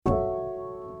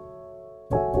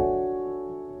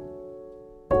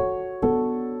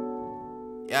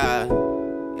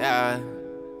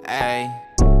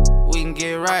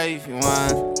get right if you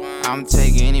want. I'ma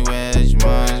take it anywhere that you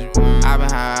want. I've been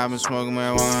high, I've been smoking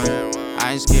marijuana.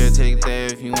 I ain't scared to take it there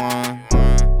if you want.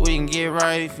 We can get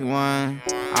right if you want.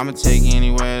 I'ma take it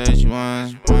anywhere that you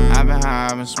want. I've been high,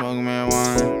 I've been smoking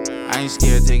marijuana. I ain't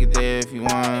scared to take it there if you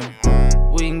want.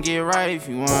 We can get right if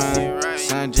you want.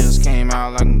 Sun just came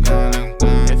out like I'm gonna.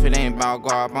 If it ain't about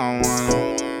guap, I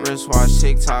don't want. Wristwatch,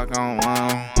 TikTok, I don't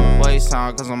want. Waste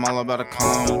time, cause I'm all about a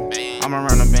calm. I'ma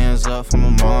run the bands up for my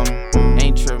mom.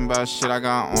 Ain't tripping about shit I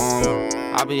got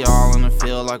on. I be all in the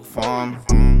field like a farm.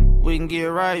 We can get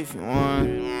right if you want.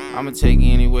 I'ma take it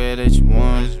anywhere that you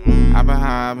want. I've been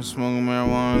high, I've been smoking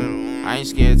marijuana. I ain't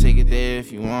scared to take it there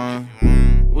if you want.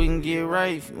 We can get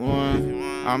right if you want.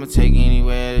 I'ma take it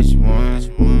anywhere that you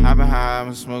want. I've been high, I've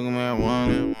been smoking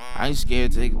marijuana. I ain't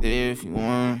scared to take it there if you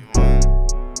want.